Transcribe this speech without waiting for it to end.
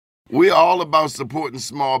We're all about supporting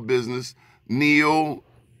small business. Neil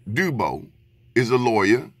Dubo is a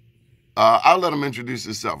lawyer. I'll let him introduce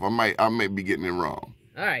himself. I might be getting it wrong.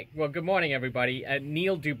 All right. Well, good morning, everybody.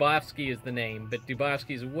 Neil Dubovsky is the name, but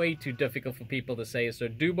Dubovsky is way too difficult for people to say. So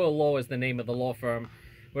Dubo Law is the name of the law firm.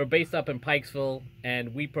 We're based up in Pikesville,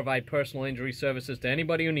 and we provide personal injury services to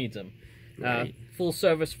anybody who needs them. Full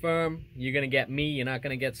service firm. You're going to get me. You're not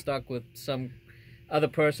going to get stuck with some other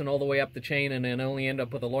person all the way up the chain and then only end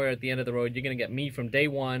up with a lawyer at the end of the road. You're going to get me from day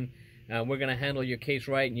one. We're going to handle your case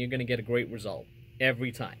right, and you're going to get a great result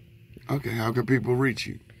every time. Okay. How can people reach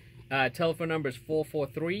you? Telephone number is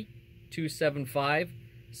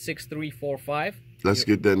 443-275-6345. Let's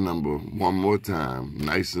get that number one more time,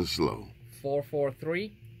 nice and slow.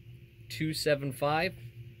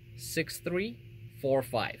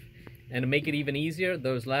 443-275-6345. And to make it even easier,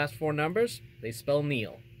 those last four numbers, they spell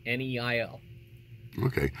Neil, N-E-I-L.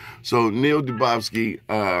 Okay. So, Neil Dubovsky,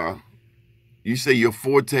 you say your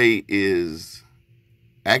forte is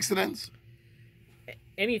accidents?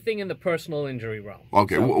 Anything in the personal injury realm.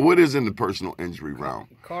 Okay, so, what is in the personal injury realm?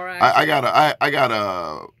 Car accident.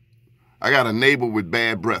 I got a neighbor with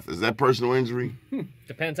bad breath. Is that personal injury?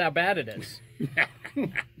 Depends how bad it is.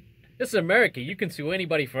 This is America. You can sue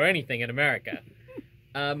anybody for anything in America.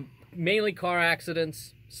 Mainly car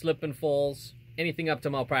accidents, slip and falls, anything up to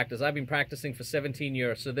malpractice. I've been practicing for 17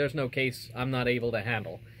 years, so there's no case I'm not able to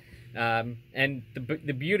handle. And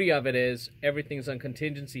the beauty of it is everything's on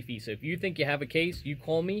contingency fee. So if you think you have a case, you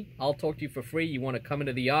call me. I'll talk to you for free. You want to come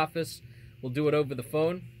into the office, we'll do it over the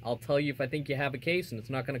phone. I'll tell you if I think you have a case, and it's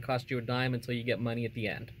not going to cost you a dime until you get money at the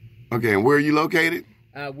end. Okay, and where are you located?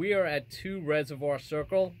 We are at 2 Reservoir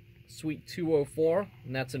Circle, Suite 204,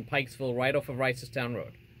 and that's in Pikesville, right off of Ricestown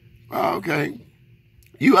Road. Oh, okay.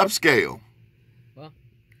 You upscale. Well,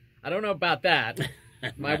 I don't know about that.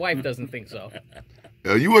 My wife doesn't think so.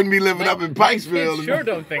 You wouldn't be living up in Pikesville. Kids sure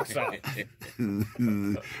don't think so.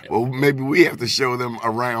 Well, maybe we have to show them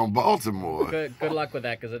around Baltimore. Good luck with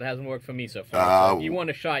that, because it hasn't worked for me so far. So if you want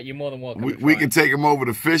a shot, you're more than welcome. We can take them over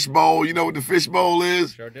to Fish Bowl. You know what the Fish Bowl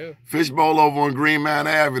is? Sure do. Fish Bowl over on Green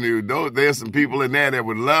Mountain Avenue. There's some people in there that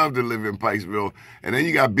would love to live in Pikesville. And then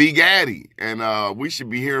you got Big Addy. And we should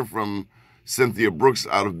be hearing from Cynthia Brooks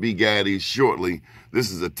out of Big Addy shortly. This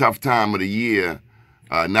is a tough time of the year.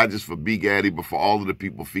 Not just for Big Addy, but for all of the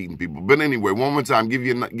people feeding people. But anyway, one more time, give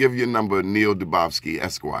your number, Neil Dubovsky,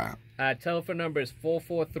 Esquire. Telephone number is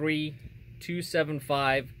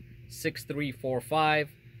 443-275-6345.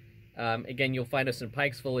 Again, you'll find us in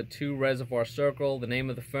Pikesville at 2 Reservoir Circle. The name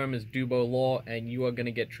of the firm is Dubo Law, and you are going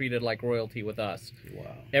to get treated like royalty with us.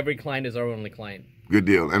 Wow. Every client is our only client. Good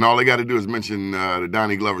deal. And all they got to do is mention the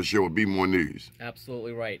Donnie Glover Show with Be More News.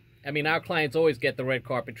 Absolutely right. I mean, our clients always get the red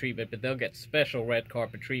carpet treatment, but they'll get special red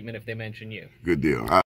carpet treatment if they mention you. Good deal.